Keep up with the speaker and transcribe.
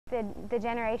The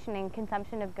generation and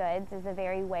consumption of goods is a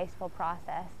very wasteful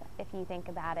process if you think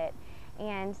about it.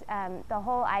 And the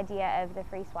whole idea of the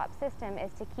FreeSwap system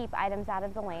is to keep items out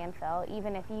of the landfill,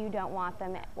 even if you don't want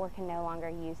them or can no longer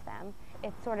use them.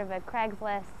 It's sort of a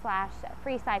Craigslist /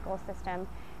 free cycle system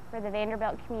for the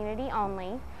Vanderbilt community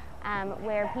only,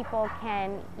 where people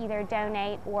can either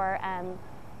donate or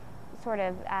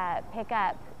pick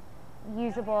up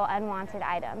usable unwanted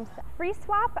items.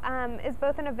 FreeSwap is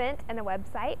both an event and a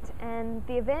website, and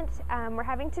the event we're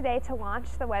having today to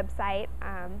launch the website.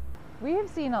 We have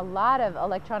seen a lot of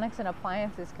electronics and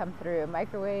appliances come through.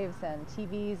 Microwaves and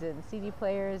TVs and CD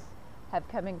players have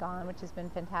come and gone, which has been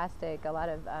fantastic. A lot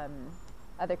of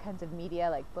other kinds of media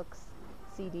like books,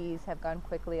 CDs have gone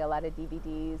quickly, a lot of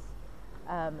DVDs,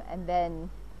 and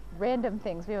then random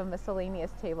things. We have a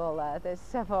miscellaneous table. There's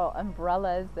several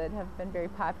umbrellas that have been very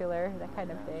popular, that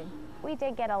kind of thing. We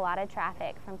did get a lot of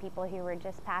traffic from people who were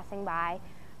just passing by,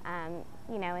 and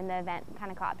the event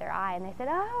kind of caught their eye, and they said,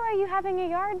 "Oh, are you having a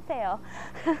yard sale?"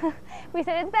 We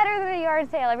said, "It's better than a yard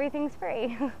sale, everything's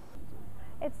free."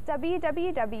 It's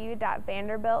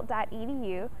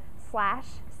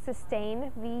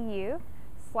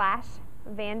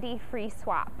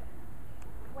www.vanderbilt.edu/sustainvu/VandyFreeSwap.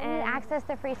 When you access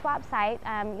the FreeSwap site,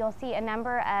 you'll see a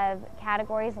number of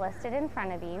categories listed in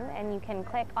front of you, and you can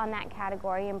click on that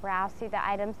category and browse through the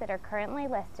items that are currently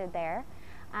listed there.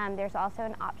 There's also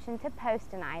an option to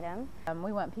post an item.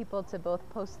 We want people to both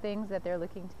post things that they're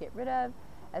looking to get rid of,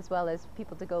 as well as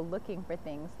people to go looking for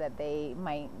things that they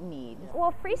might need.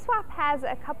 Well, FreeSwap has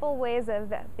a couple ways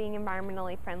of being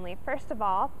environmentally friendly. First of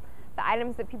all, the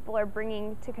items that people are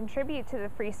bringing to contribute to the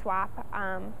FreeSwap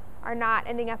are not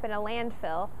ending up in a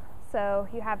landfill, so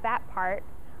you have that part.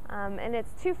 And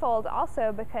it's twofold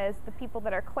also, because the people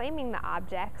that are claiming the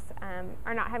objects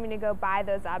are not having to go buy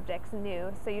those objects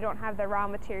new, so you don't have the raw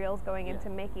materials going into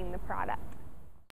making the product.